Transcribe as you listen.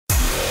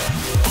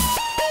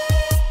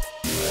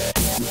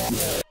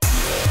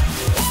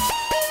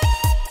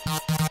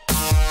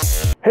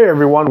Hey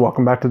everyone,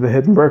 welcome back to The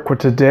Hidden Brick, where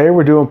today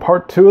we're doing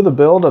part 2 of the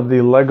build of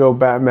the Lego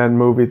Batman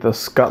movie, the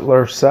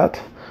Scuttler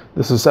set.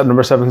 This is set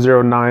number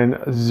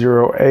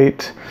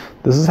 70908.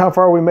 This is how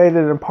far we made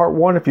it in part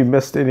 1. If you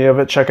missed any of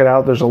it, check it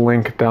out. There's a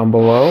link down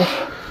below.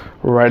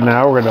 Right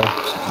now we're going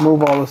to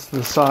move all this to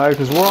the side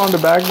because we're on to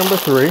bag number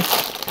 3.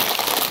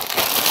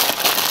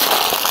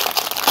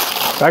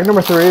 Bag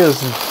number 3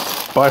 is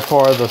by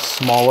far the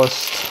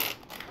smallest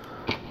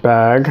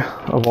bag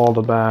of all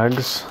the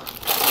bags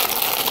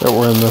that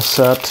were in this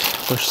set.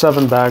 There's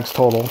 7 bags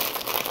total.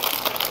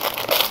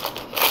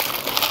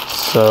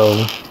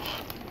 So,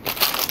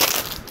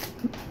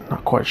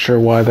 not quite sure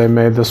why they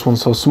made this one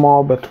so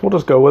small, but we'll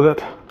just go with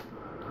it.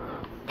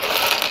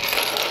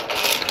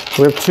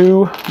 We have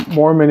 2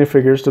 more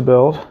minifigures to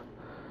build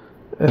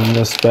in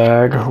this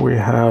bag. We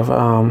have,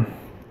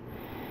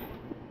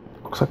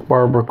 looks like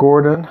Barbara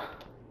Gordon.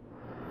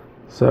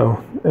 So,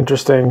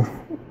 interesting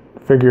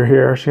figure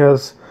here. She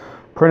has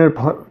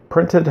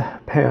printed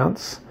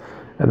pants.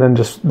 And then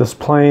just this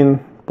plain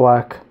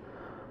black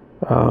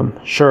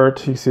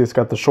shirt. You see it's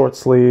got the short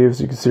sleeves.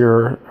 You can see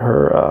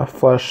her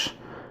flesh.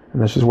 And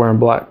then she's wearing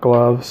black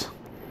gloves.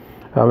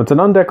 It's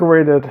an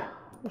undecorated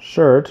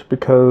shirt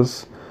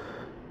because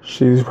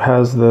she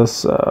has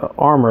this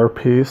armor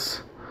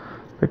piece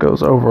that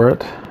goes over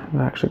it.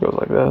 It actually goes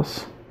like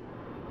this.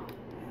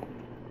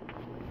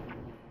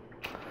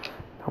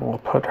 And we'll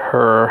put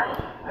her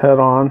head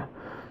on.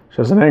 She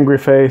has an angry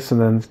face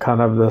and then kind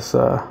of this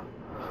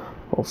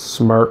little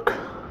smirk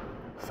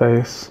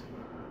face.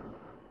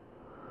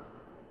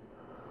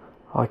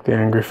 I like the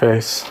angry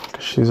face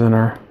because she's in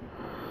her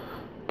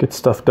get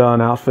stuff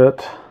done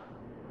outfit.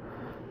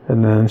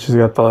 And then she's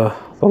got the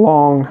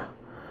long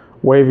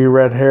wavy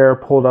red hair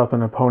pulled up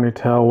in a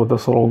ponytail with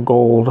this little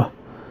gold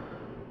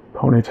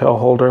ponytail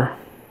holder.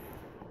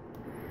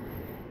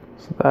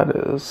 So that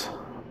is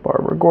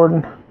Barbara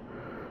Gordon.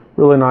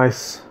 Really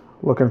nice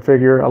looking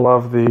figure. I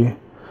love the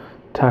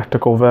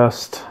tactical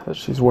vest that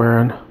she's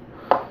wearing.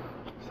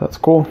 So that's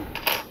cool.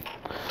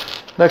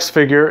 Next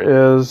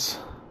figure is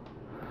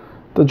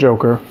the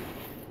Joker.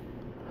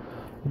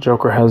 The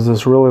Joker has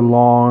this really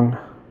long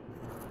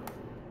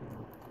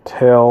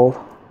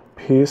tail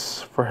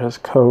piece for his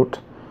coat.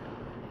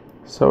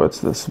 So it's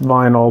this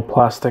vinyl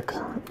plastic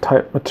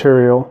type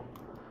material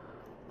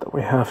that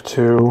we have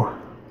to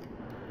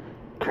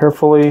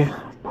carefully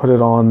put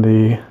it on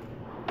the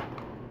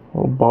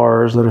little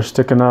bars that are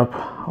sticking up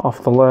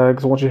off the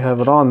legs. Once you have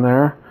it on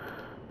there,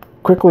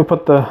 quickly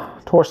put the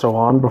torso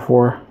on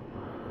before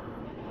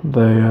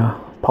they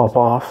pop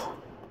off.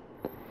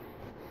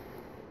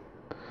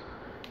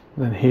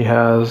 Then he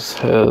has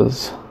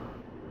his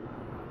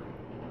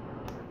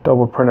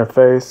double printed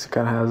face. He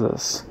kind of has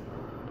this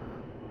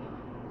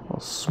little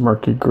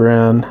smirky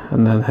grin,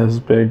 and then his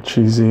big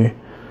cheesy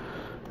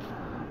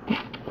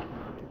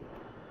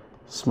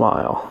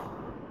smile.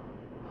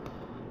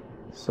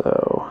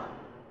 So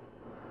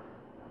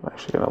I'm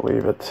actually going to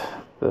leave it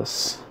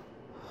this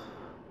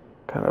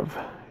kind of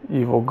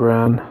evil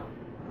grin.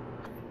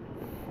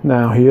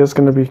 Now he is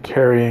going to be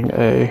carrying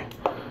a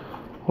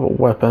little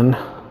weapon.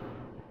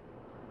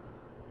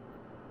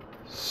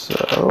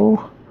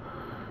 So,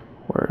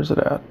 where is it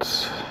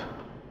at?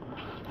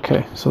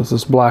 Okay, so it's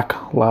this black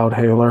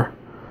loudhailer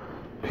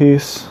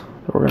piece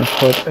that we're going to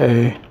put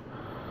a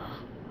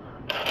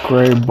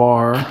gray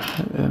bar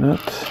in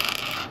it.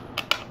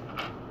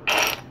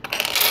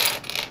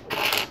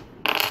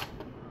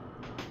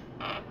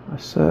 I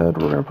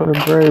said we're going to put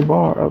a gray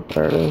bar up.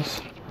 There it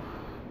is.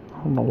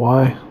 I don't know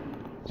why.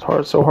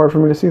 It's so hard for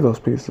me to see those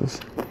pieces.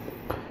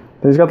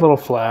 Then he's got the little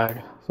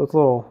flag. So it's a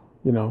little,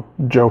 you know,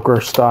 Joker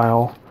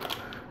style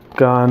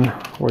gun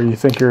where you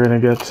think you're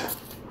going to get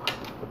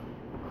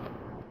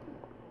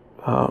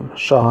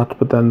shot,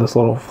 but then this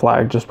little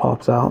flag just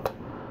pops out.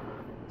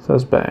 It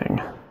says bang.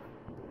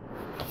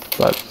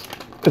 But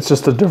it's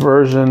just a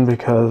diversion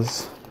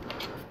because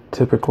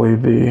typically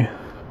the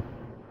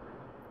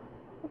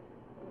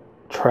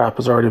trap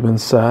has already been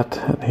set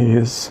and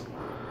he's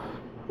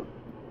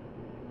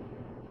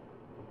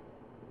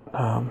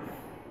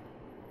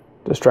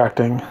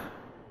distracting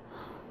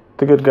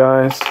the good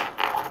guys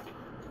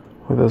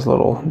with his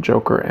little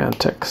Joker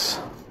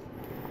antics.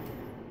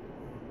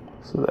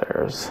 So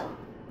there's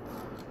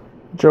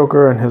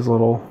Joker and his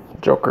little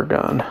Joker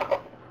gun.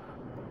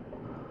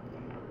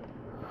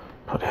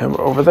 Put him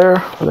over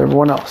there with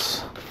everyone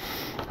else.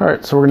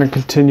 Alright, so we're going to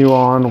continue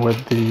on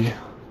with the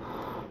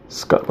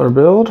Scuttler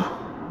build.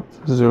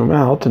 Let's zoom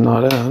out and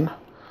not in.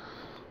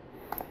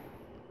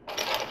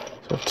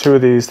 So 2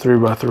 of these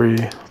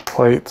 3x3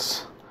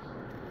 plates.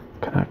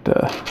 Connect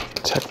a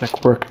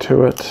Technic brick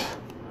to it.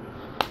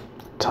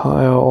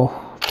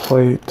 Tile,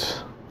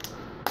 plate.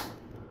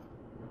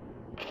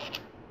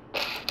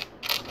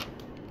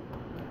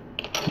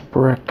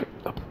 Brick,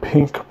 a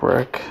pink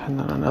brick, and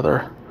then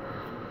another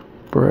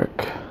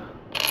brick.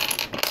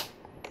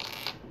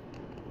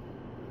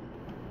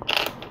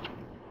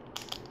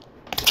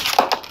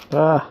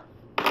 Ah,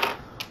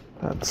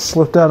 that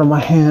slipped out of my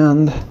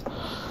hand,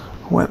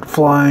 went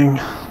flying.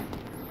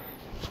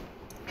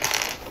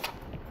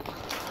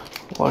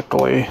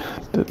 Luckily,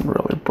 it didn't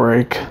really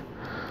break.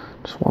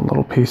 Just one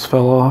little piece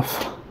fell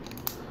off.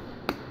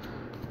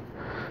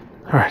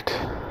 All right.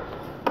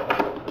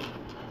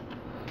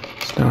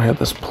 So now we have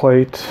this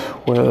plate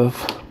with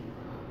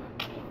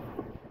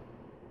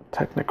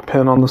Technic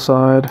pin on the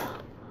side.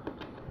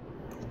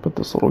 Put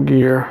this little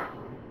gear.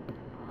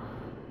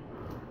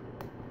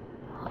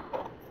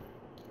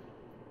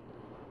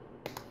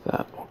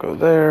 That will go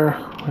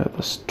there. We have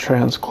this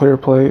trans clear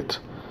plate.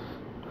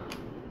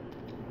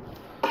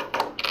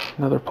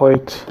 Another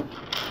plate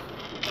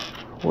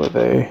with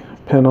a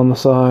pin on the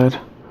side.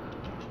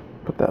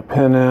 Put that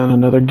pin in,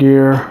 another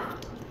gear.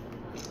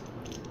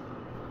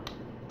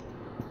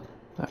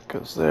 That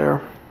goes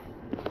there.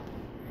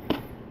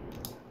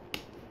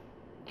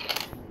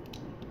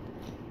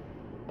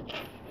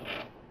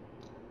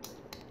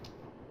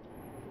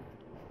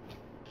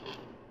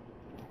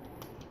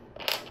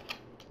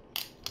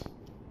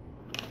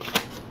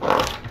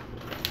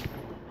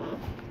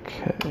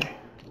 Okay.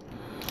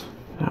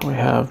 Now we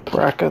have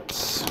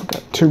brackets. We've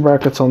got 2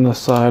 brackets on this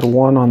side,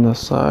 1 on this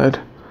side.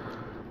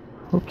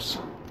 Oops.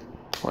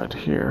 Right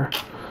here.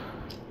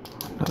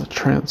 Another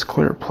trans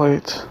clear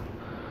plate.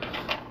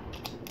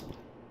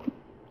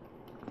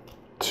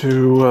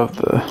 2 of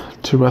the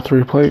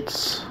 2x3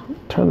 plates.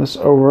 Turn this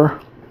over.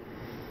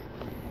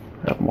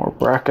 Have more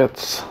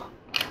brackets.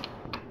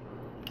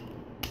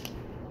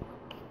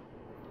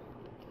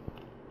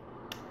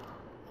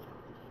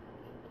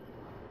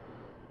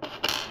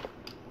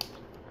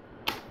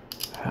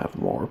 Have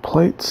more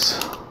plates.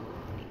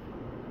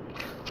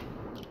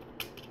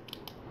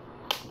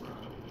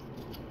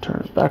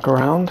 Turn it back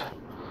around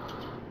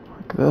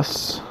like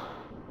this.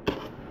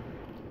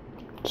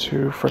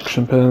 2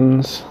 friction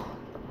pins.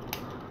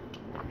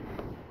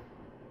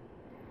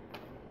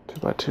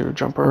 2x2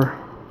 jumper.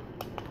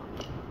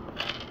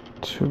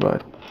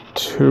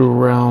 2x2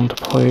 round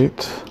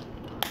plate.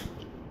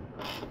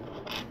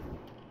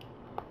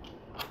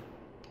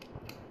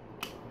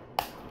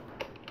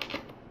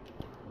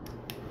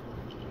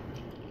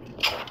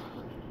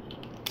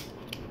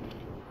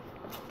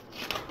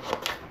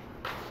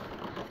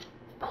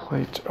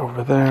 Plate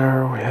over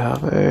there. We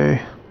have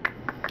a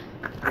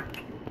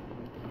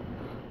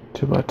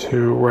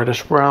 2x2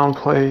 reddish brown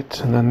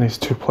plate, and then these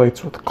 2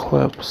 plates with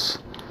clips.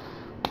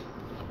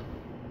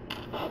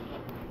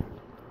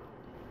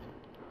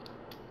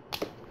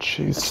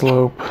 Cheese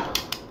slope,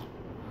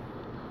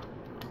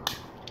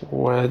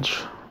 wedge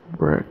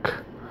brick.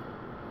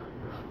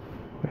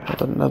 We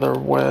have another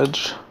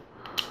wedge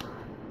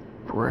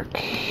brick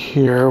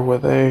here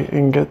with a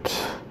ingot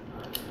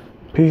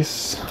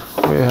piece.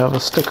 We have a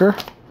sticker.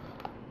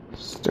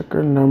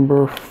 Sticker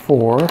number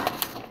 4.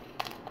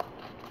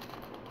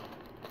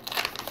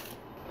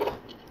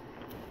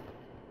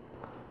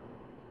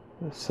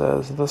 It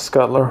says the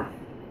Scuttler.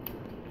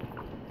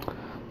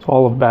 So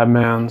all of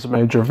Batman's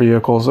major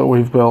vehicles that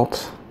we've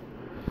built,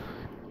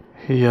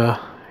 he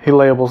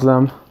labels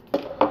them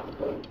in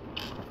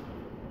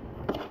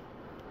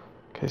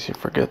case he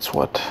forgets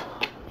what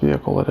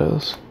vehicle it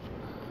is.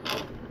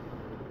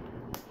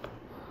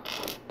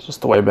 It's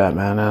just the way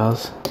Batman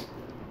is.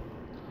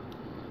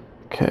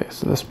 Okay,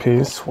 so this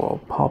piece will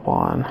pop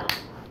on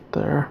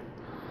there.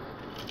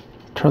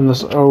 Turn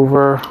this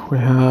over. We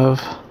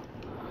have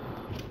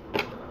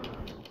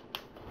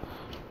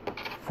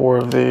 4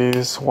 of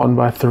these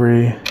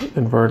 1x3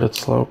 inverted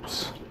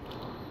slopes.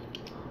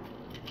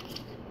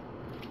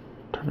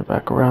 Turn it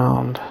back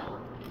around.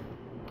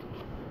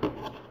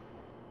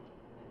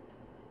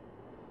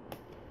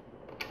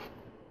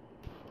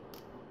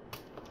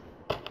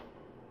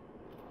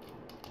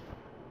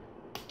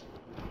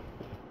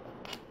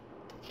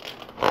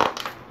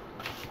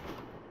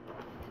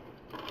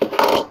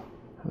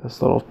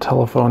 This little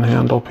telephone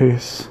handle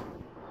piece.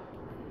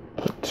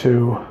 Put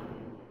 2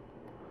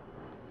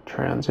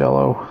 trans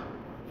yellow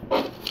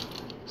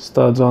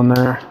studs on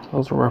there.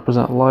 Those will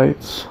represent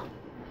lights.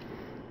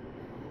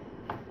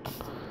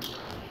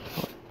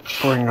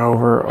 Bring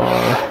over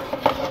our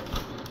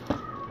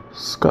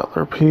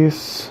Scuttler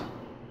piece,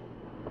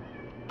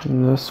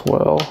 and this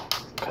will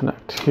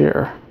connect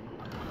here.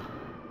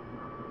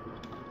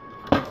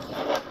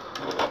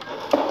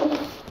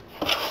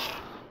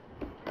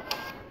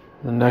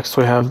 And next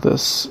we have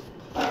this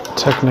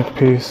Technic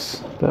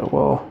piece that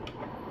will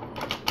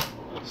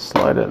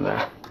slide in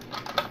there.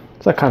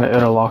 So that kind of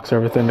interlocks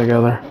everything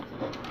together.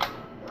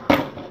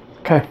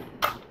 Okay.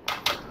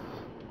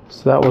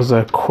 So that was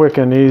a quick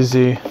and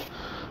easy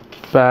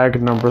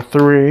bag number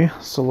 3.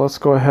 So let's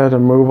go ahead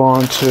and move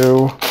on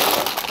to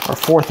our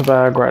 4th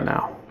bag right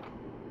now.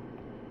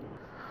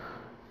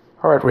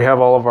 All right, we have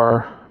all of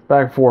our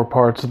bag 4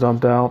 parts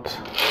dumped out.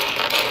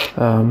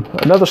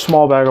 Another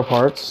small bag of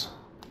parts.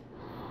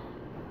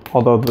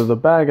 Although the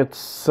bag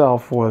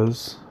itself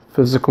was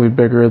physically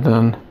bigger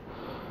than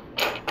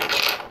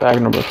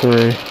bag number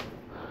 3.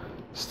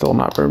 Still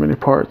not very many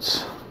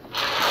parts.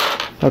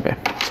 Okay,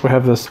 so we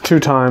have this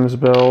 2x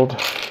build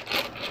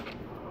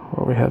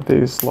where we have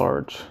these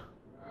large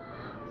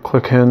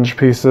click hinge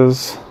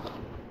pieces.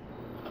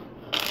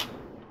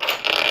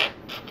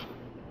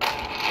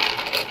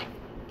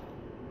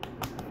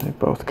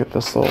 both get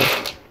this little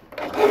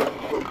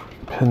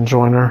pin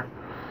joiner,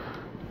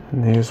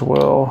 and these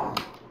will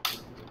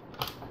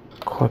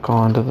click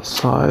onto the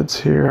sides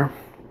here.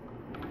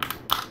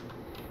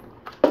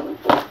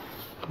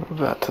 Move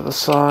that to the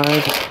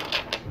side.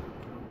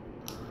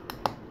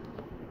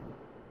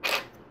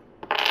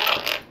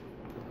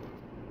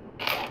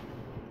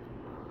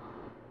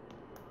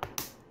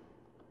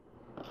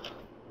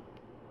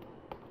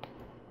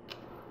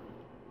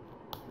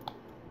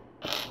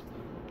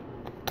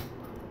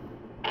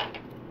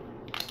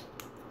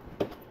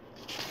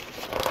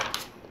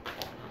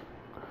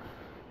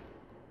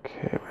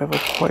 Okay, we have a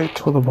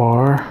plate with a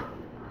bar.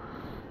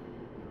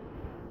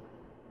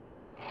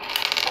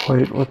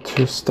 Plate with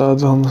two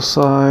studs on the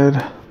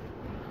side.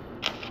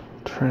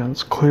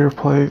 Trans clear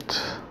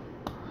plate.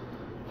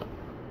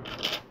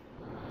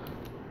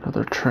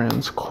 Another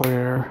trans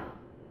clear.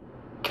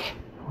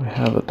 We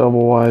have a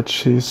double wide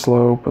cheese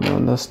slope, and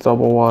then this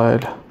double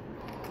wide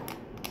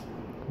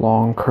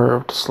long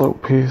curved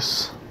slope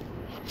piece.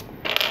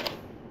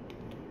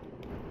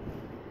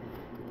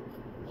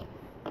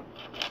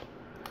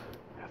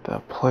 Got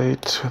that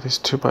plate with these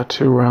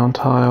 2x2 round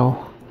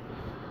tile.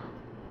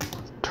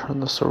 Turn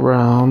this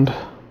around.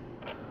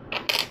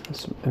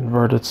 Some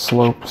inverted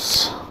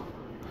slopes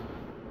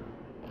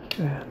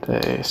and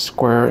a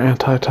square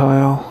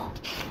anti-tile.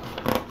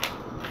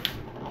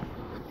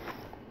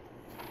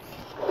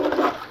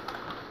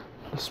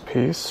 This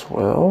piece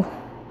will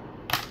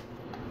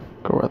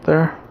go right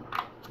there.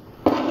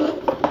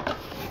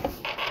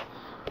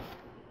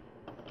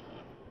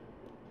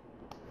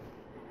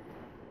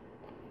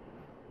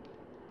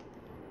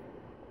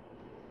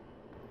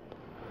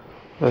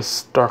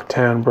 This dark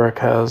tan brick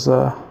has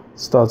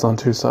studs on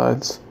two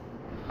sides.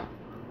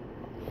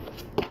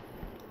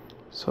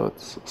 So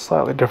it's a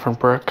slightly different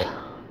brick.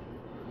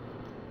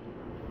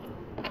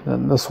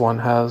 Then this one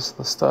has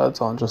the studs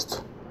on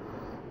just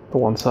the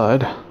one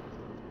side.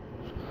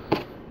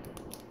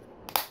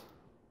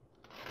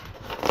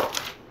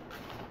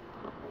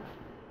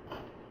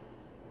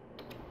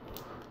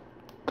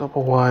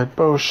 Double wide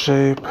bow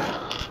shape. We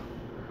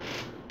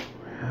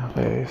have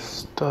a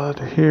stud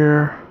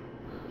here.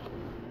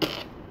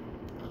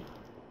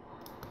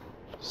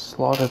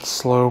 Slotted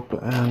slope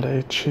and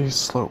a cheese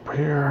slope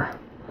here.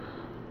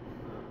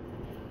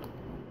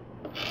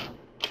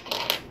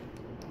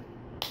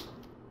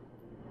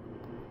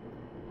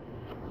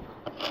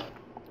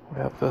 We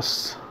have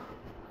this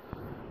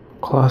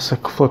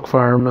classic flick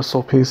fire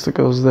missile piece that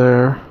goes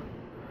there.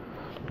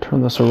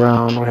 Turn this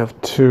around, we have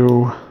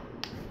two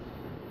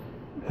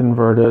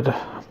inverted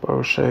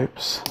bow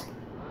shapes.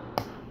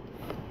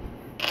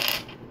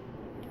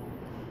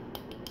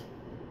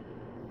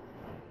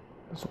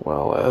 As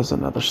well as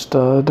another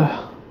stud.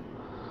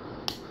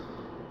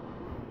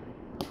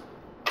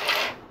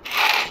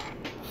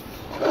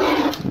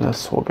 And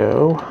this will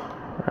go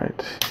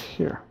right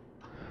here.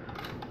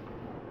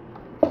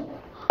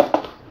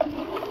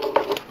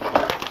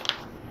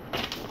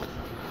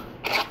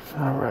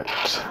 All right.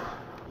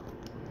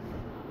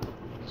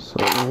 So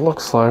it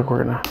looks like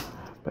we're gonna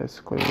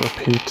basically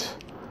repeat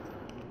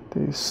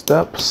these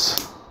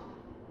steps,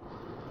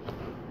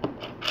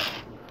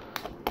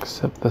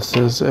 except this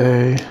is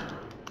a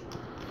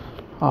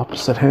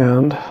opposite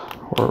hand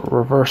or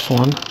reverse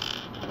one.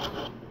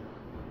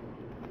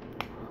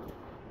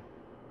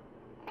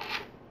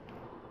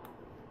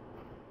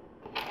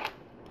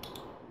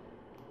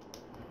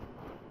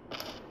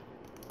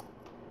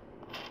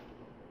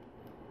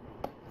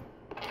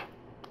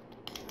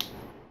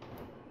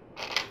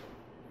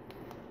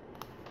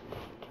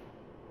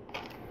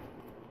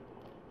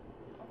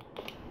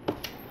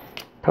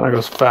 Kind of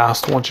goes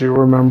fast once you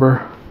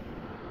remember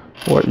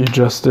what you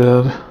just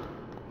did.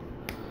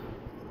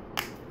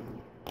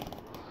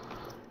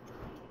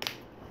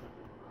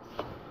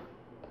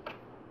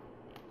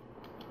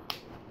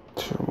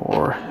 Two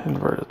more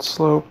inverted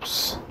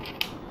slopes.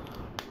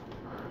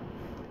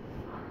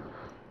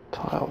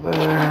 Tile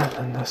there,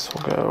 and this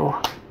will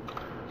go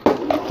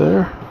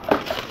there.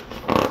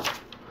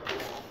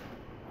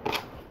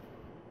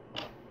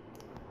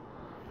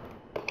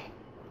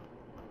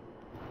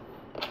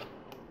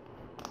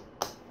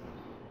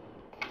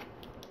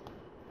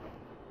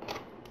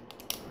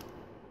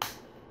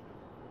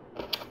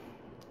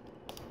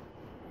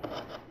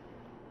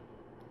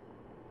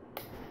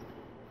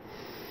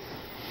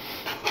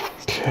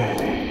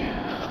 Okay.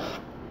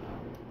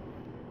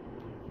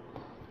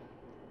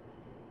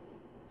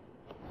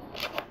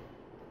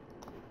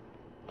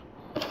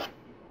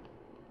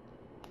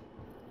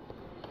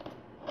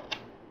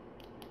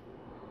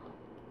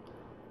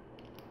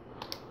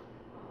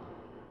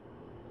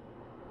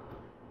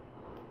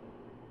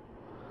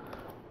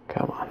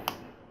 Come on.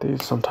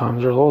 These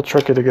sometimes are a little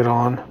tricky to get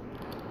on.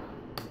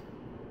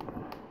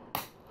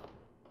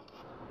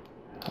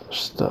 Another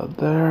stud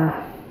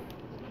there.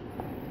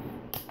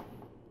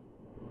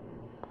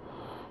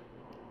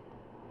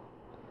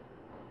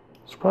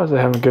 Surprised they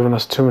haven't given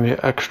us too many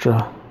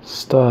extra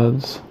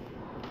studs,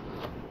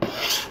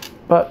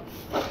 but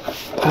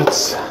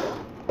that's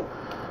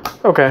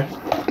okay.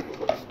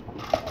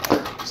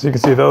 So you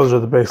can see those are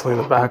basically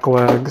the back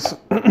legs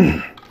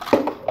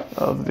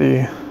of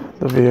the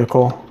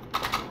vehicle.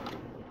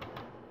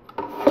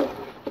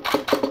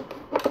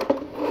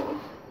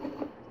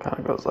 Kind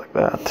of goes like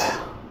that.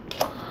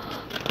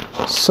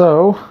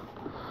 So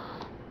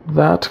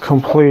that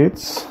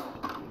completes.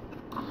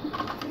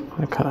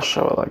 I kind of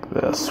show it like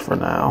this for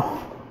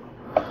now.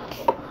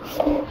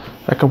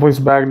 That completes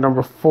bag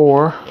number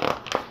 4.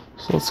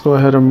 So let's go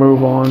ahead and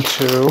move on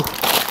to our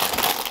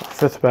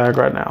 5th bag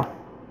right now.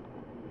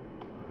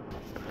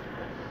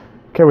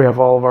 Okay, we have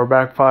all of our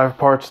bag 5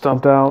 parts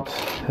dumped out,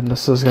 and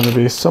this is going to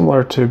be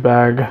similar to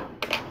bag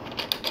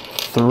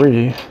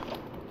 3,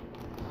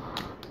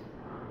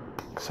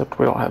 except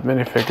we don't have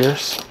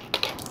minifigures.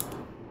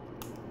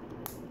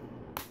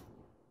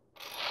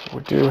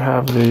 We do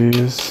have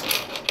these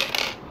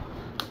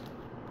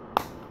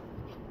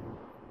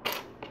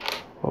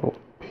little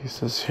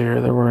pieces here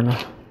that we're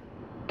gonna.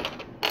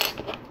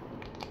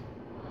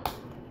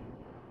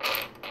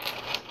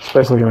 It's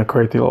basically gonna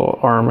create the little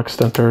arm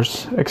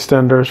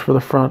extenders for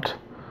the front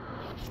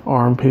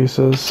arm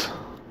pieces.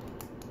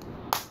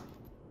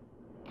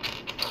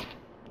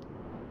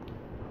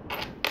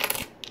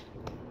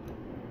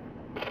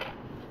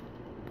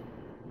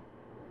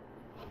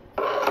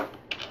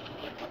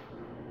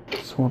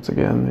 So once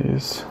again,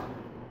 these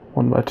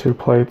 1x2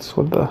 plates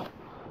with the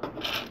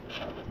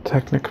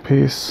Technic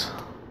piece.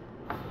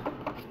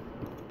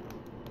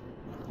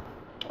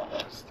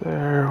 It's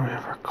there. We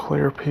have our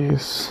clear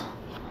piece.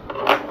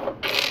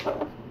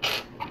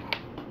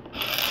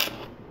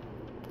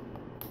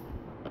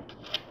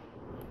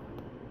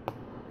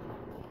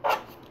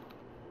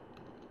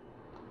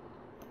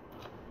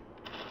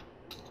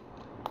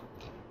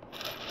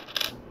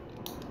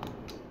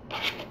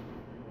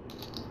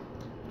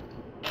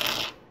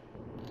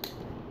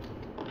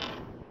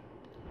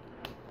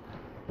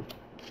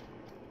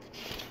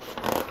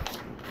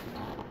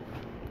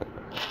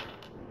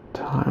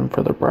 Time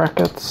for the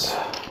brackets.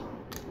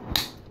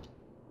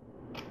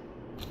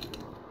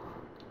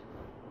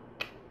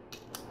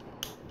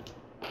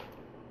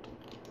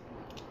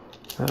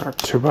 And our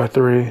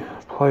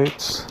 2x3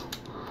 plates.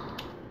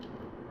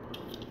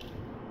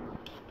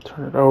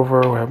 Turn it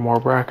over, we have more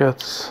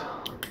brackets.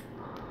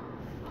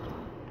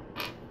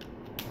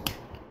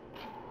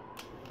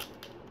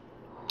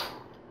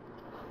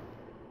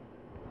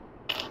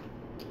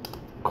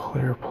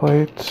 Clear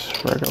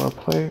plate, regular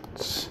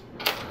plates.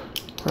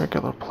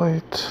 Regular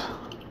plate,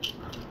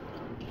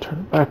 turn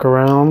it back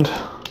around.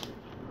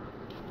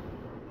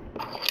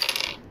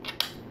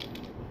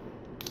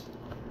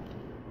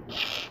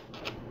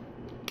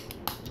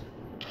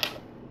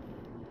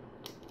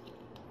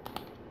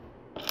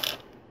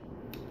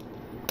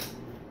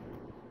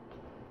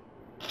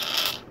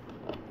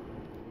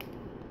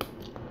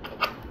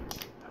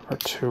 Our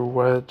 2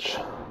 wedge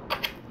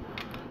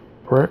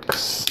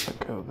bricks that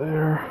go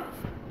there.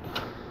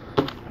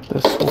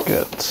 This will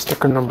get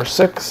sticker number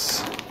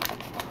 6,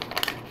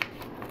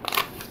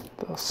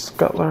 the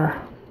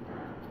Scuttler.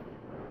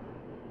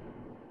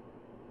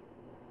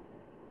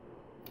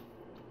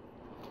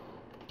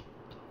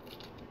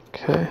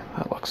 Okay,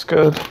 that looks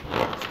good.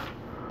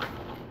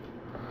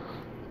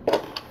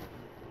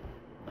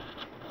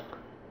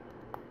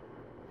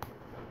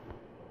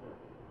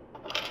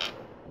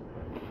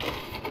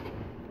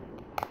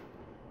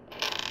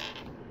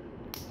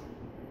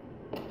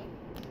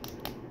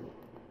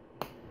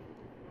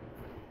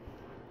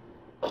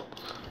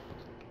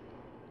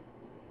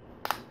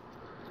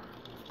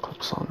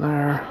 Clips on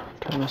there,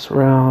 turn this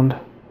around,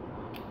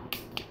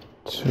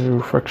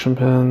 2 friction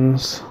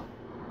pins.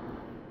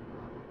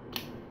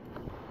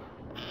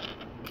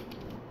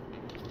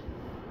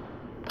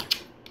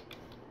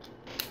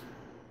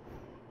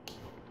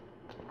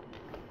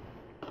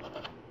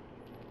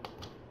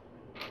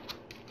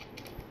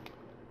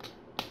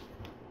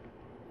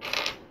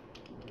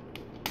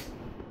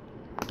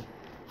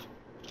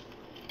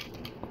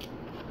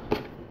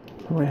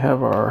 We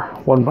have our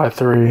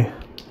 1x3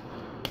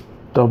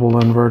 double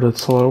inverted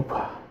slope.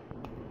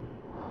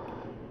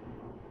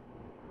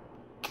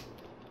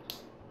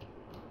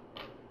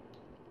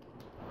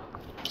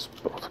 Let's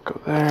both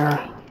go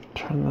there.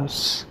 Turn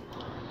this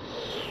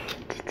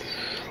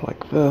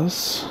like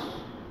this.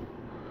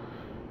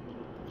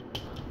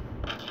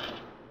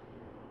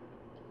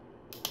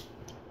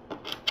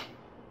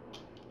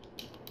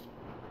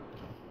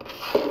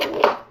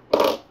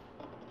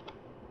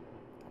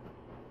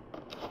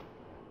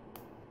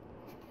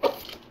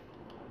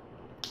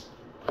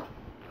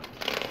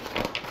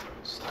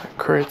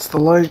 Creates the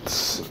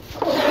lights.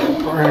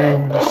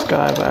 Bring this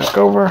guy back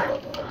over.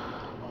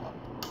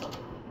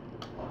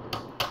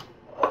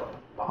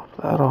 Pop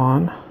that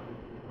on.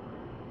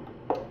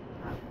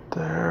 Right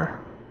there.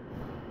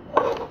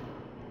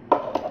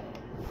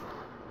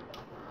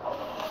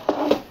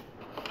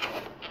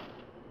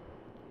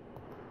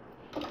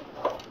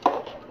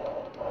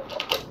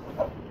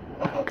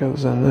 That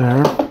goes in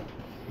there.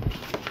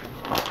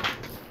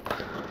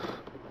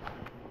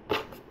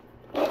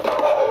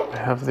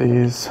 Have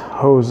these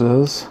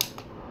hoses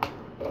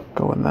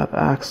go in that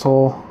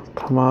axle,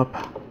 come up,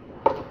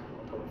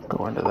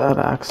 into that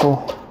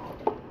axle.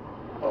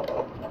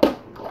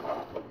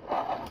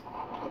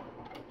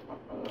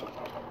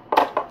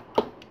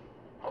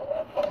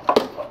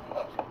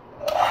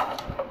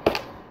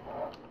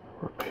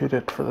 Repeat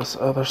it for this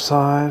other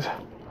side.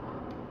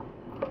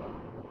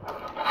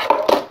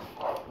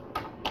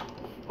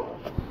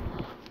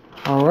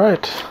 All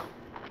right.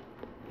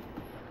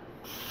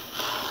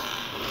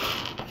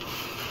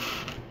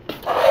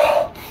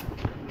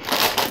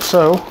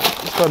 So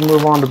let's go ahead and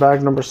move on to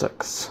bag number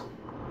 6.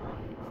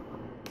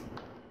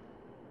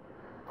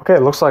 Okay,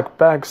 it looks like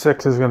bag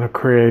 6 is going to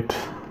create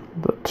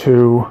the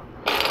 2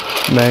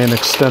 main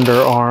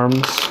extender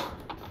arms.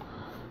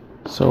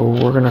 So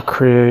we're going to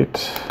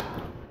create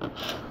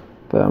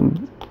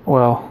them,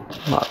 well,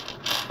 not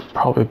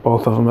probably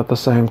both of them at the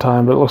same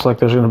time, but it looks like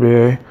there's going to be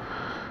a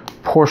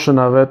portion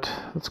of it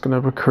that's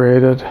going to be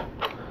created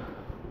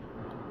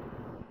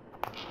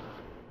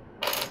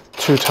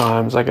 2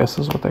 times, I guess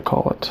is what they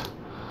call it.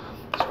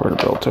 So we're going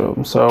to build 2 of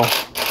them. So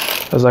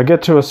as I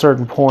get to a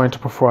certain point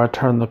before I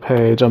turn the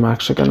page, I'm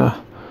actually going to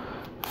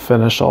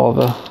finish all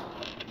the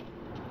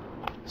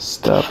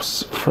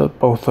steps for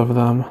both of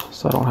them,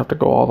 so I don't have to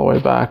go all the way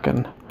back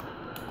and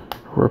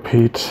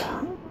repeat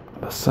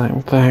the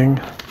same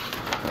thing.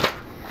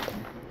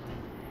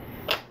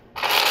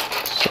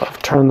 So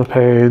I've turned the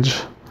page.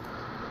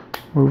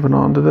 Moving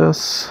on to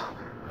this,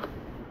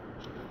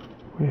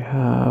 we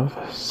have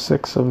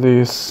 6 of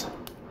these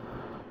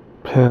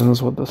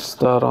pins with the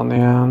stud on the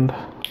end.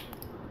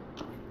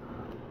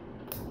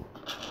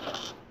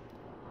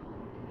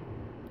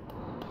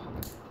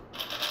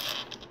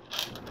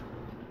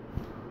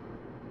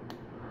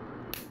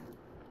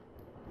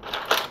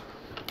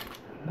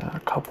 And then a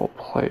couple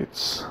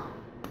plates.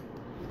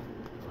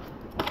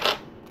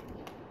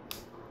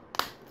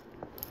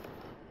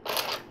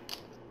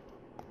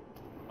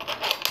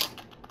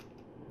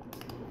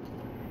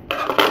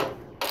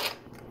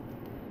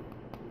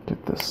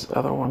 Get this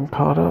other one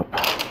caught up.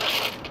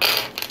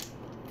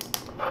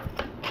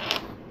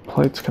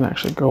 Plates can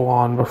actually go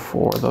on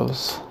before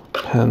those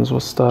pins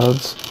with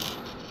studs.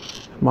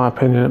 In my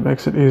opinion, it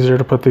makes it easier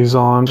to put these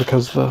on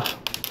because the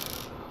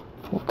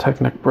little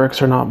Technic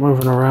bricks are not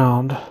moving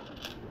around.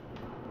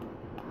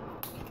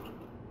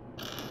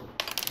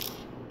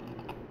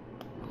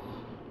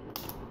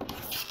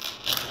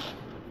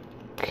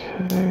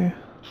 Okay,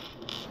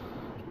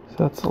 so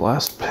that's the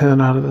last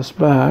pin out of this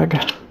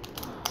bag.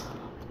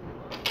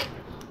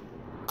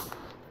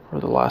 Or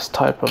the last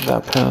type of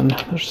that pin.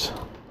 There's,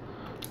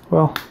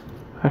 well,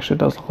 actually it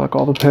does look like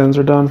all the pins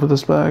are done for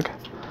this bag.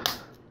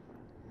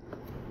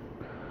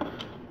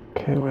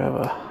 Okay, we have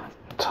a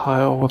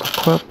tile with a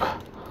clip,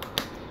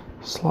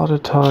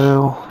 slotted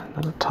tile,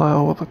 and then a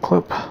tile with a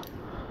clip.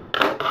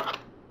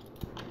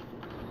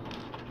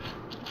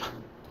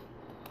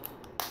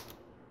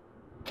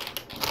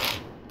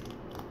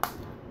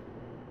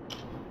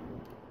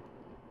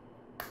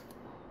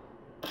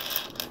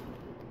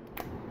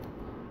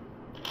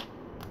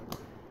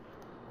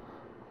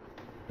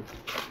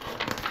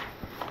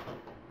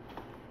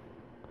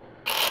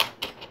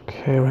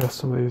 Okay, we have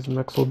some of these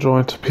mixel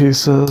joint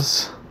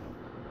pieces,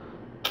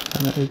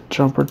 and a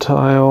jumper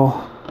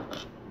tile,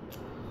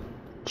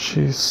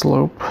 cheese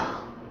slope.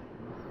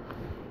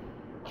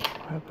 We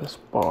have this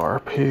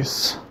bar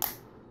piece,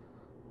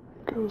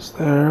 goes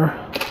there.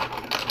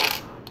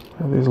 We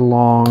have these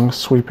long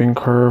sweeping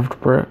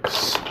curved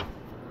bricks.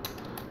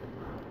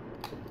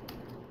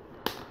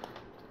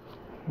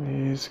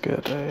 These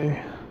get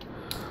a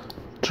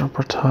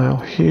jumper tile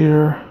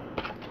here,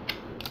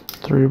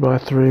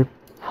 3x3.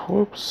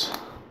 Whoops,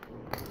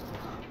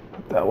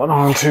 put that one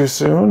on too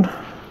soon.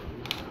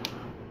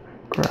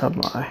 Grab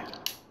my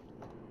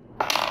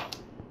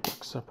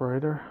book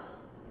separator.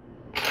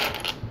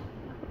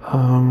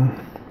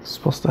 It's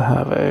supposed to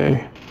have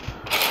a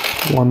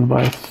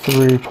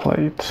 1x3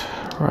 plate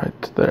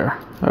right there.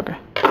 Okay.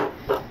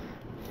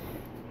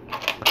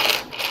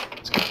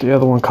 Let's get the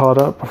other one caught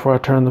up before I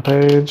turn the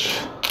page.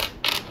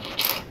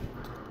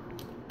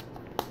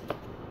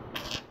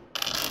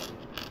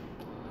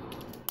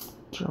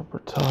 Jumper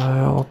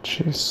tile,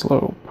 cheese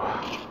slope,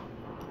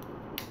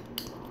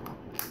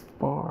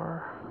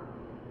 bar.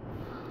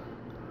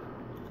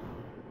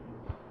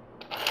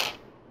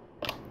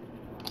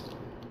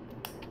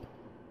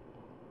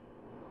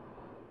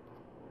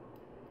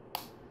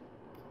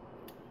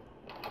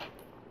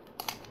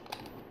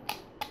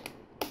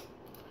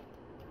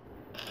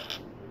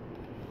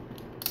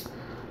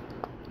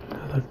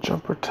 Another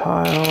jumper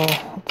tile.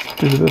 Let's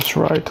do this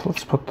right.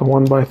 Let's put the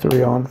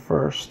 1x3 on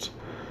first.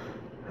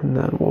 And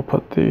then we'll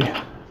put the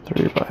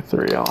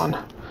 3x3 on.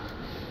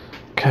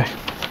 Okay.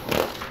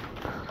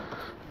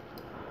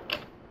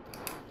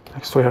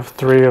 Next we have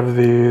 3 of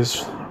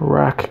these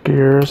rack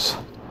gears.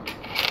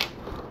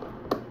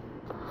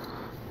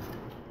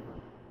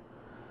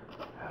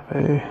 Have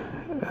a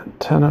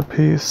antenna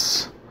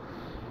piece.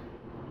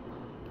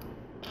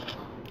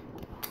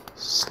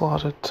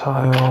 Slotted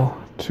tile,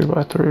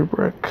 2x3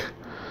 brick.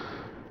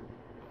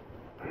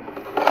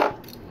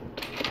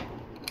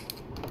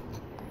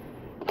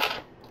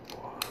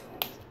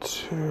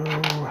 2,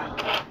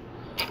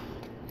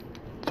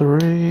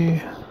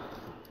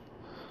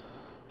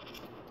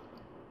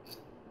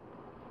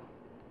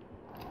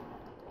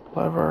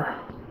 lever.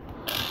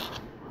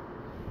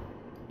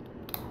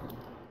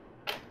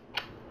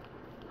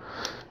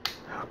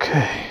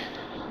 Okay.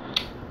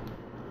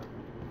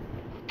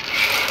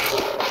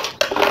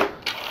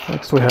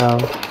 Next we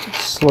have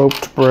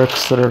sloped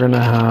bricks that are going to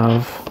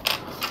have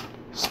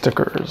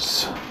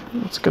stickers.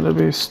 It's going to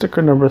be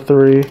sticker number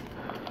 3.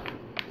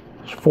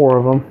 There's 4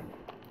 of them,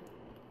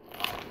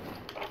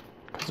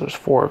 because there's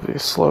 4 of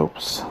these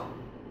slopes.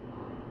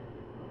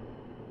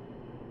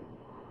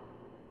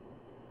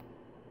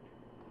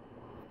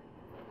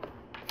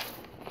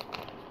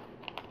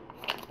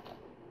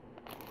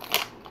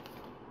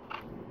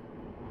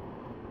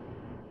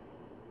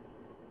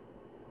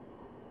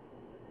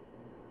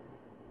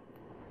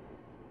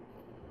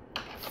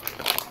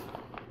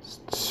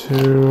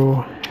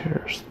 Two,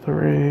 here's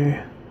 3.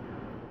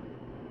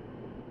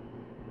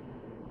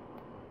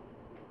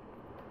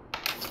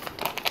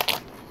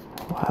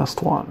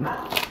 Last one.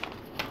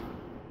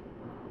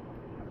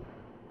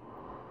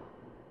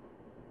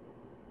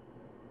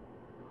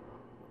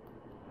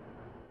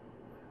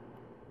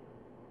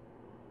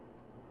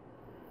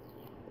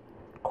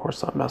 Of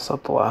course, I mess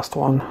up the last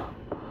one. All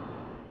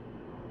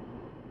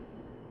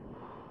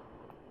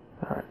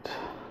right.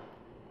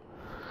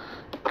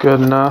 Good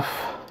enough.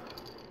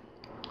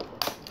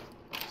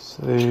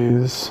 So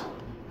these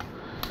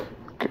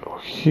go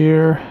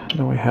here, and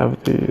then we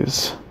have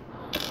these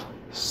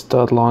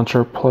stud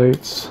launcher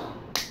plates.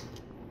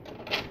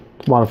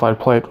 It's a modified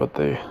plate with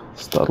the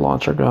stud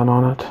launcher gun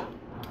on it.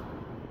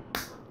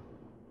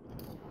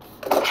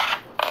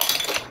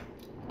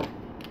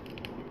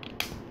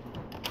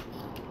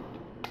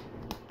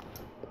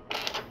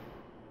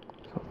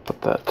 So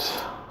put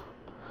that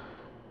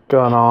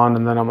gun on,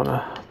 and then I'm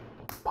gonna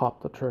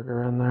pop the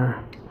trigger in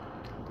there.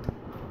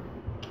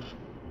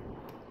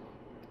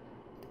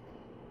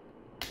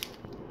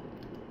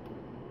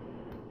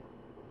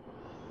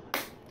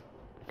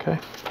 Okay.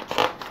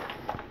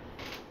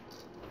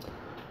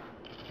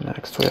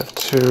 Next we have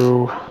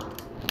 2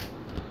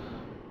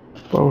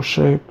 bow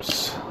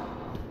shapes.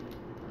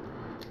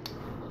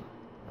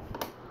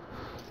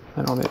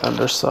 And on the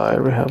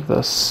underside we have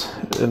this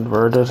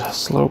inverted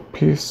slope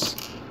piece.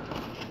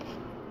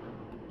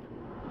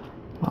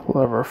 My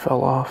lever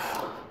fell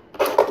off.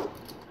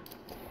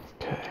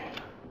 Okay.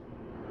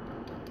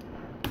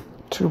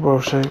 2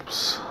 bow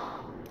shapes.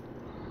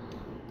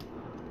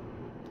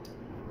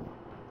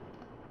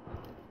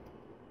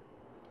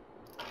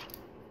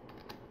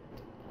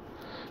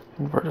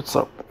 Inverted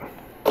slope.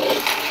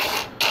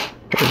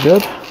 Very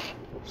good.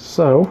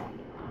 So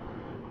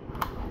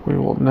we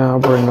will now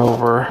bring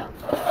over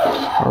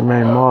our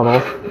main model.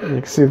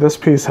 You can see this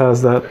piece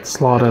has that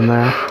slot in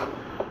there.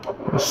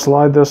 We'll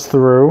slide this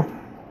through.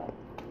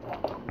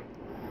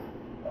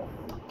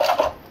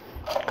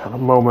 Kind of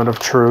moment of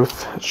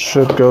truth. It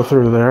should go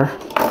through there.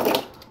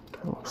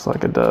 It looks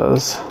like it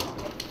does.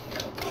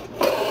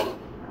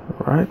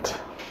 All right.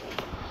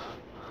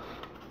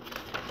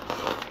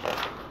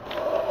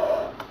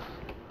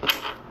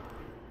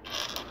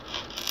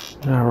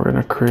 Now we're going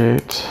to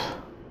create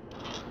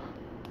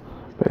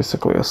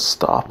basically a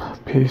stop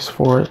piece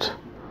for it.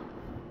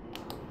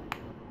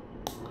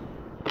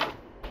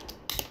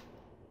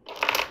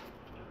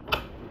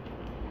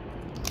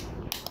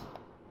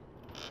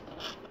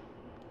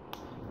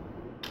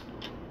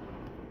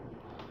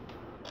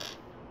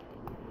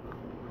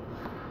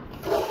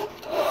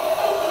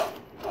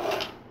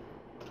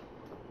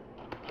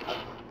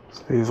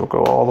 So these will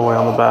go all the way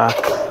on the back.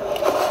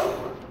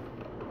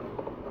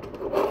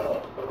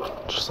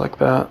 Just like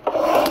that.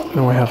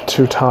 Then we have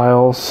 2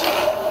 tiles.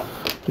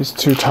 These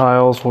 2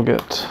 tiles will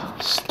get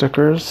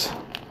stickers.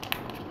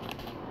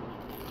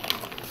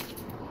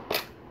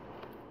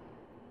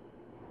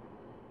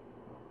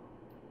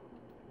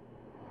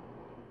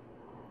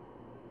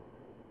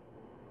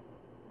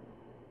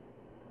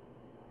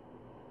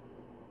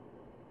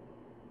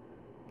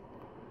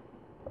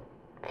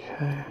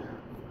 Okay.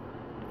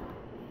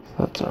 So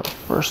that's our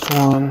first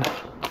one.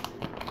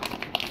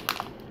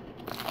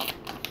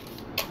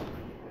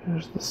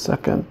 Here's the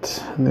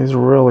second, and these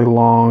really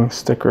long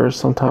stickers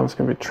sometimes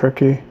can be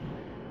tricky.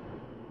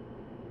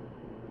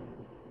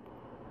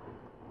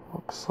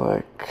 Looks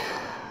like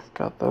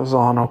got those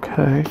on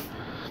okay.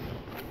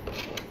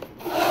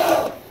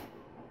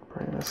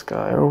 Bring this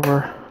guy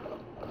over.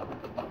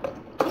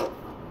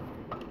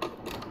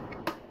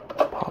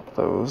 Pop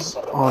those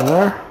on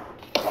there.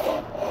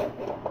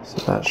 So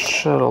that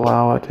should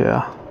allow it,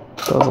 yeah,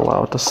 it does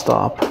allow it to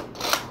stop.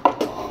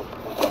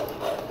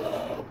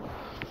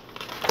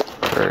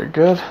 Very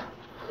good.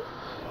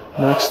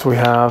 Next we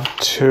have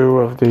 2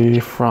 of the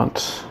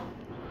front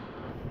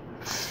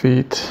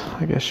feet,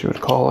 I guess you would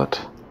call it.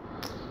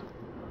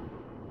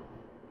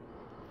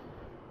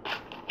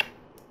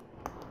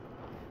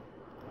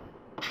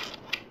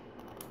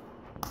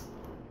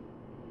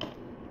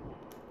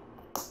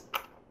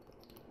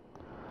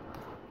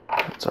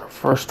 That's our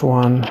first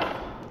one.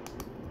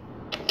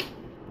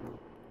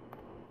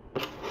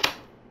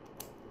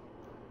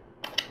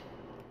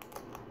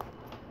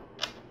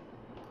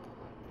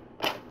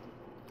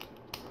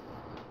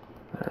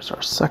 There's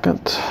our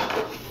second.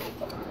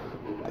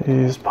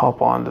 These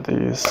pop onto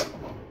these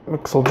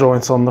mixel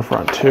joints on the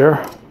front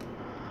here.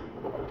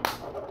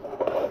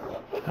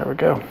 There we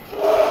go.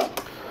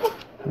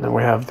 And then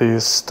we have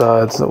these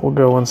studs that will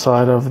go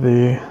inside of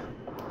the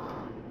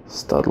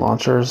stud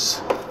launchers.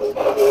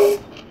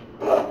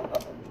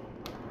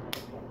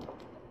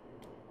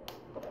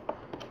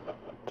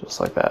 Just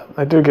like that.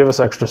 They do give us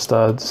extra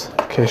studs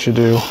in case you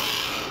do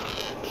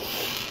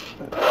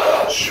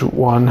shoot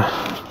one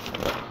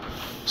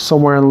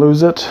somewhere and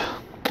lose it.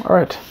 All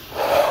right,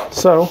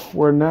 so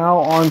we're now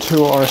on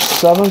to our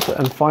 7th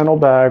and final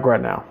bag right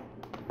now.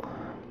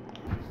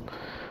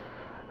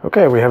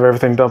 Okay, we have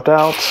everything dumped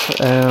out,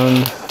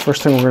 and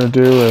first thing we're going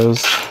to do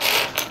is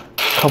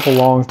a couple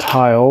long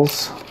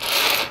tiles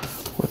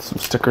with some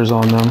stickers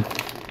on them.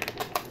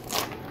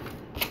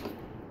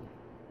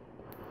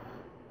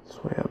 So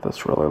we have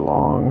this really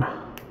long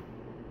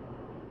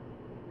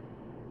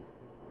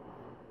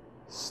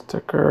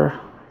sticker,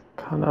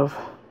 kind of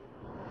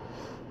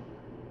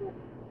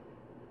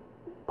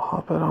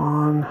pop it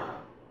on,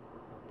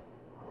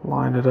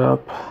 line it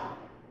up,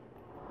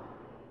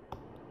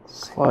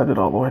 slide it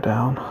all the way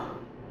down.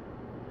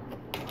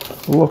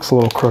 It looks a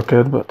little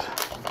crooked, but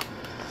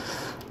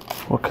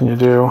what can you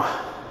do?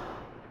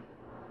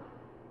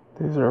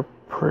 These are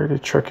pretty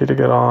tricky to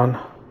get on.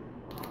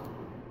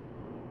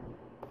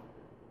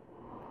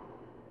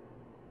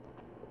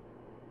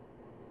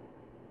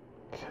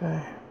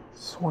 Okay,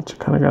 so once you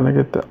kind of gotta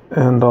get the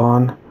end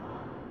on,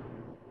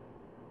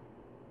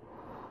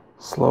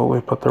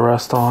 slowly put the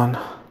rest on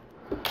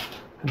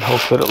and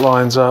hope that it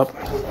lines up.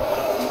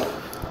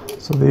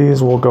 So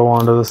these will go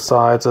onto the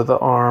sides of the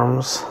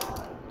arms.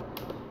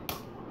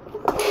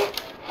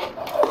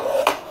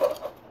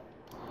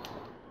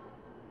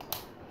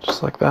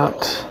 Just like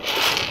that.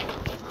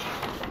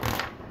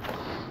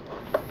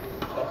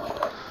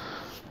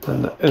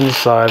 And the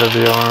inside of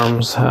the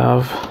arms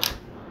have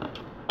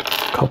a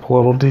couple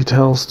little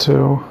details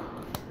too.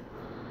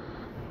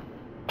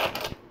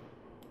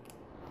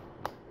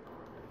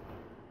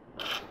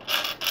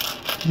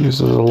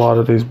 Uses a lot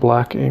of these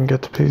black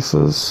ingot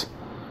pieces.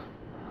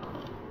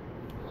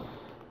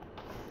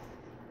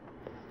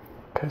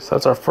 Okay, so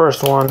that's our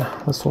first one.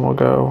 This one will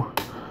go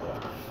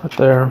right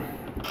there.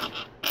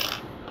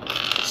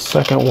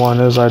 Second one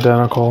is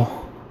identical.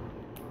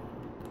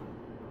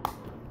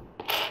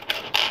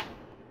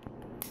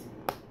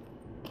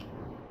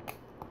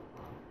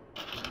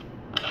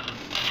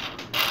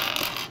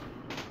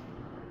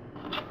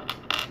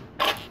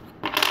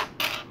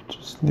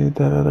 Just need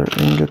that other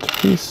ingot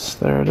piece.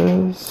 There it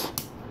is.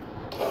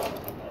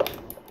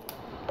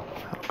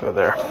 That'll go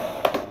there.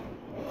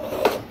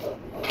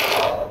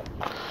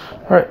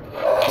 Alright,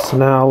 so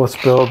now let's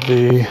build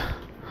the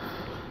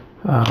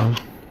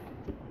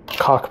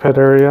cockpit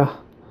area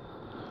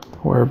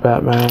where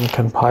Batman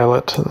can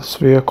pilot this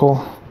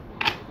vehicle.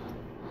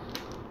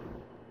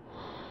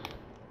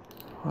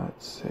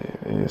 Let's see,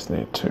 these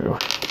need to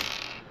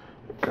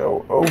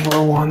go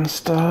over one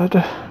stud.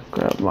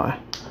 Grab my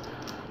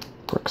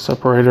brick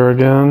separator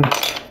again.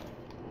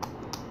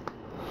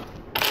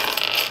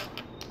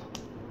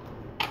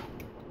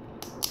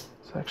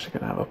 It's actually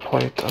going to have a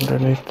plate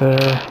underneath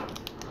there.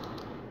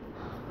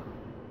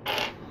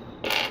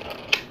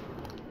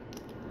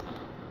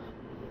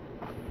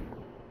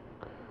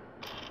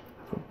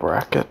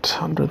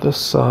 Bracket under this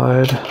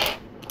side,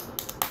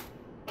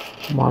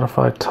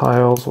 modified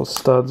tiles with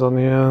studs on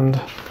the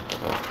end.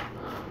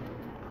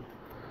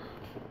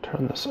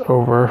 Turn this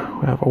over,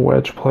 we have a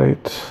wedge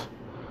plate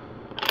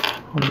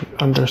on the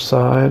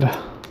underside,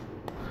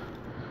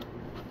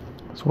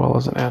 as well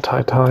as an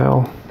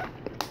anti-tile.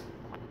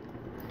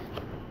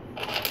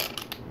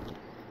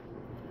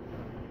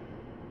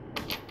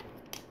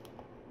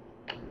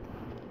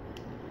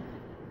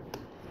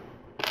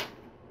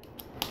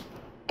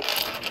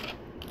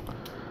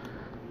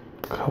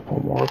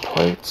 Couple more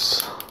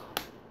plates.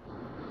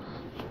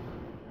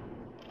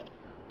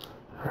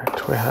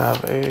 Alright, we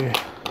have a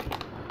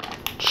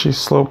cheese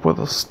slope with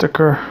a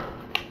sticker.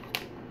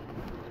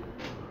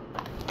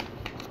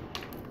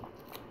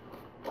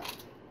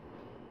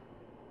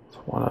 It's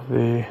one of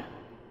the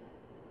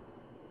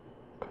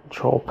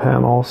control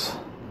panels.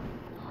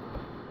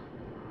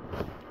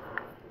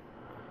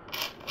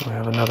 We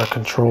have another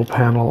control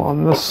panel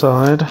on this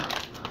side.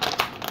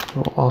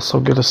 We'll also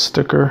get a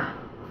sticker.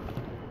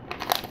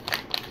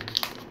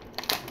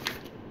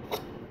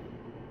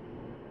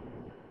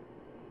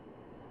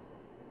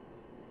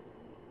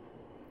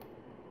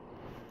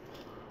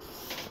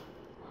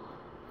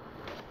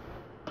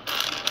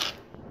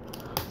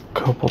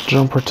 Couple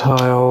jumper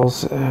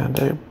tiles and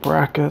a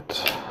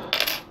bracket.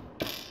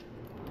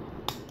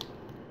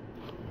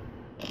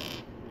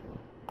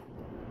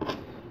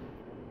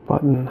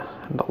 Button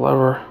and a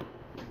lever.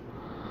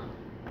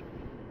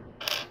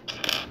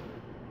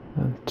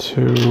 And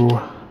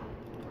 2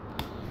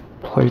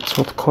 plates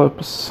with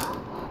clips.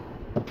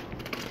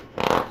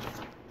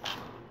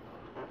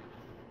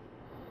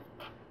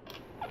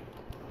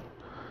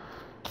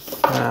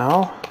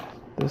 Now,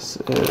 this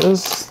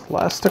is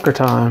last sticker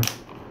time.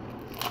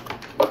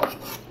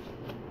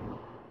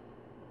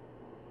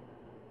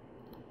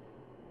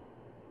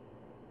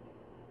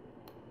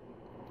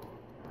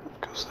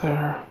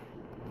 there.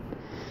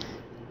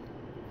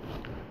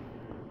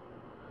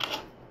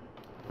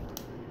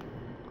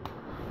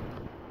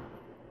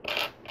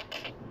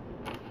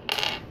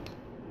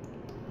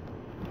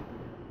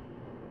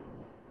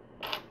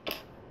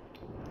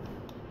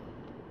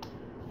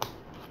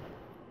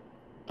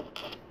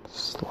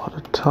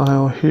 Slotted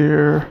tile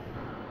here.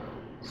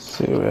 Let's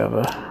see, we have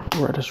a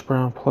reddish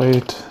brown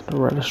plate, a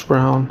reddish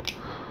brown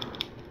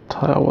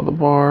tile with a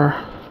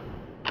bar.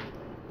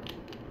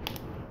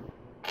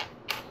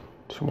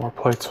 Two more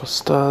plates with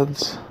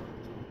studs.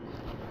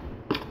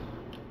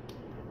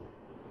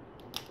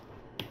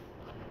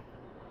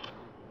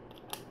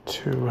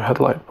 Two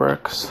headlight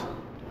bricks.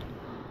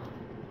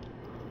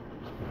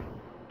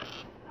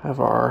 Have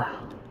our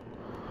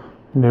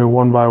new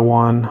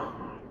 1x1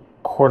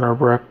 corner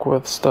brick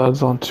with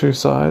studs on two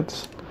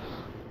sides.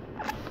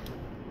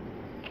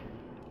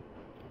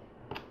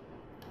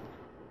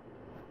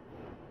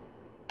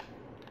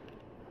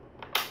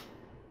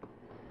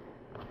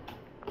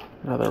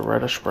 Another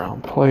reddish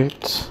brown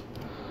plate.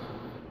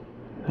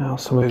 Now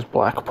some of these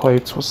black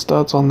plates with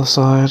studs on the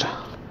side.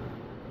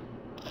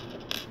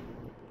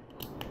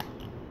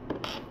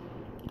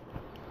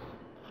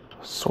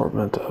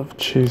 Assortment of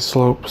cheese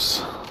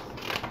slopes.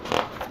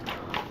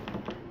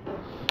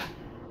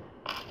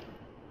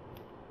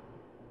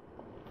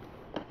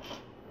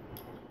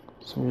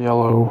 Some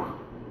yellow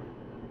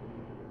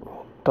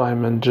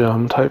diamond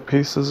gem type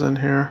pieces in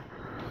here,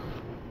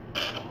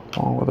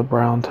 along with a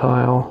brown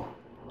tile.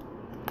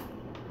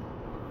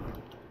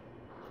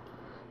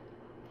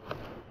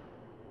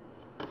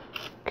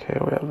 Okay,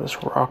 we have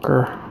this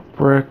rocker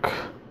brick,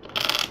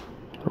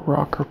 the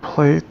rocker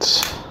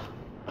plate,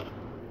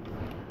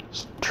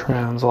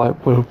 trans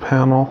light blue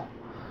panel.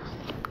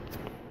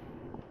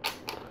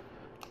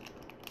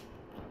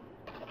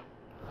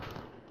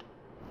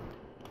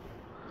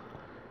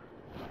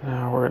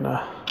 Now we're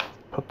gonna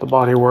put the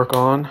bodywork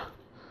on.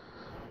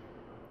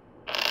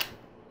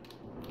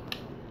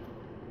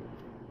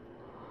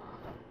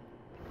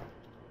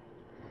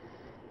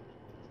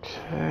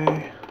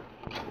 Okay.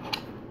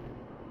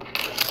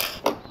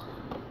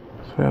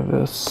 So we have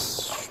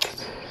this,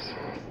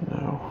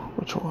 no,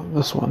 which one?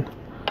 This one.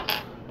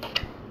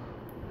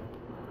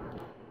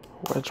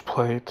 Wedge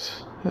plate,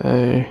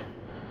 a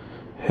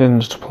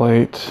hinged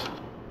plate,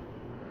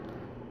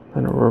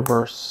 and a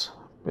reverse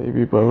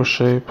baby bow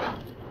shape.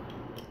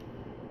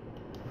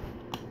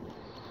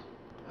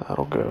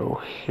 That'll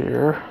go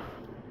here.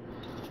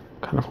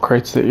 Kind of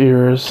creates the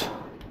ears.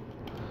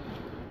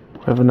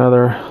 We have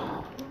another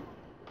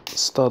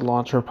stud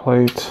launcher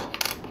plate.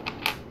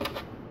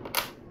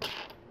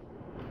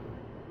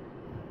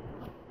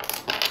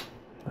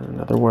 And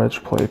another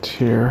wedge plate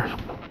here.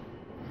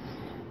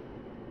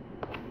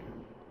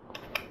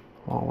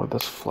 Along with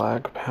this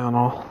flag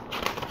panel.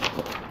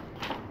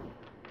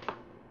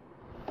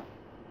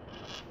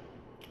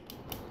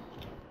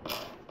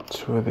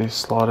 Two of these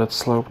slotted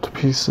sloped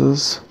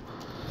pieces.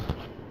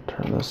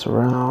 Turn this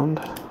around.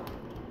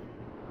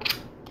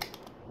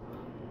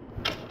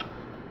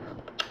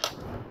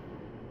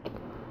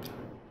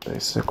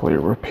 Basically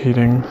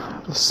repeating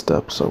the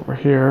steps over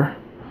here.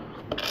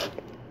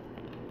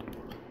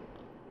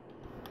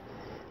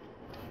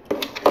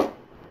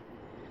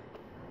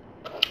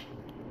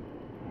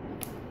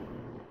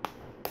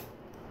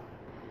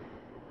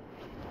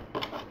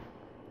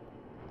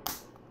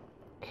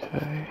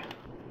 Okay.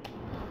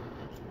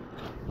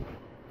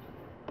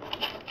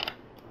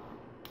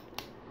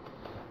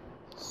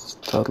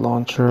 Stud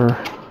launcher.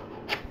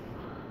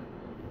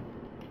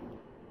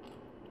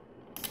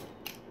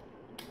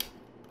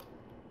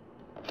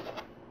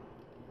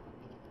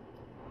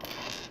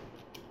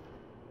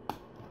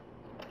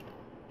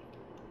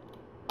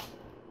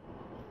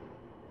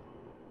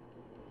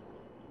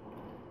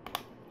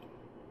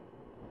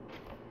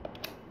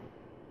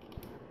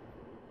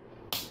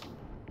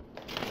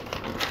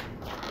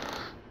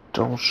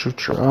 Don't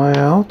shoot your eye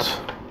out.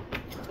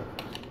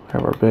 We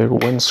have our big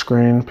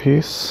windscreen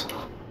piece.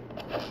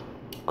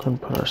 Go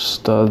and put our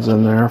studs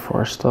in there for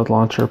our stud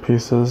launcher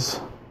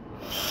pieces.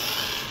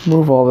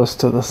 Move all this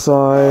to the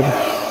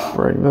side.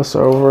 Bring this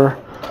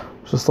over.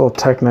 Just a little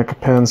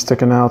Technic pin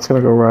sticking out. It's going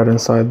to go right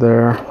inside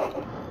there.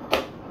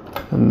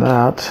 And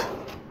that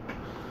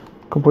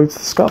completes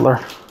the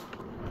Scuttler.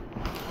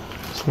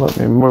 So let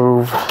me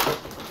move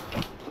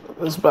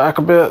this back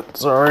a bit.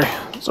 Sorry,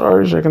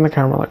 shaking the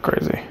camera like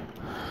crazy.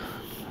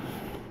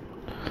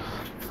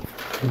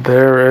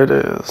 There it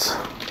is.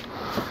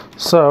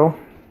 So,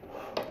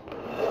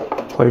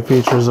 play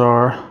features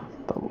are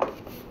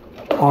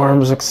the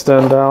arms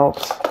extend out.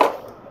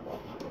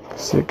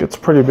 See, it gets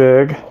pretty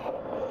big.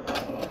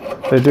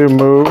 They do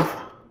move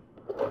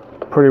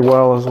pretty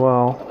well as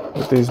well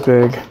with these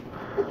big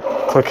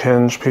click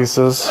hinge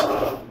pieces.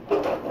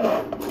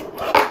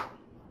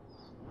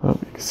 Oh,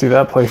 you can see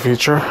that play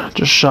feature.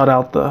 Just shot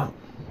out the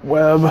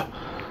web,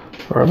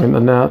 or I mean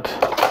the net.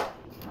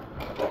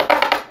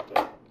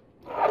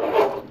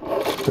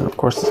 And of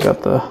course it's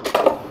got the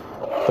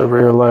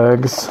rear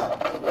legs.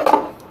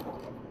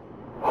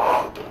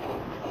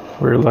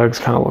 rear legs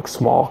kind of look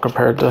small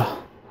compared to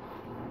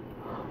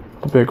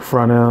the big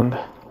front end.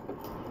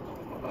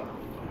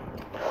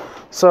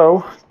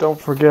 So don't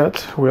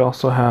forget, we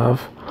also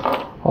have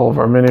all of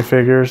our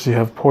minifigures. You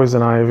have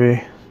Poison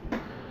Ivy,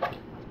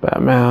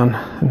 Batman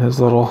and his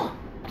little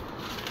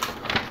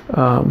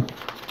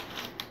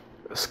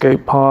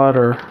escape pod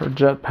or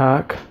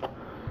jetpack.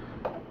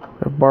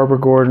 We have Barbara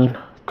Gordon,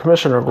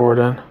 Commissioner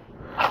Gordon.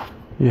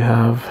 You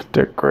have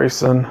Dick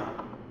Grayson,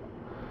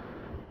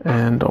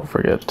 and don't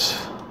forget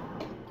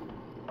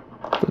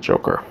the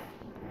Joker.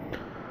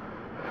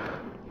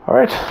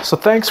 Alright, so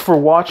thanks for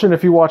watching.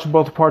 If you watch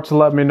both parts,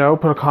 let me know.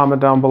 Put a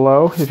comment down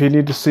below. If you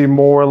need to see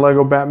more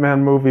Lego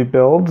Batman movie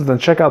builds, then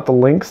check out the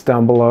links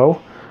down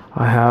below.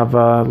 I have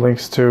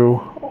links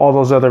to all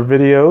those other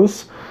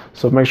videos,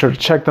 so make sure to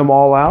check them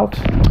all out.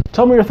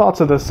 Tell me your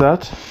thoughts of this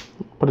set.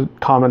 Put a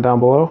comment down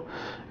below,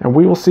 and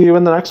we will see you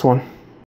in the next one.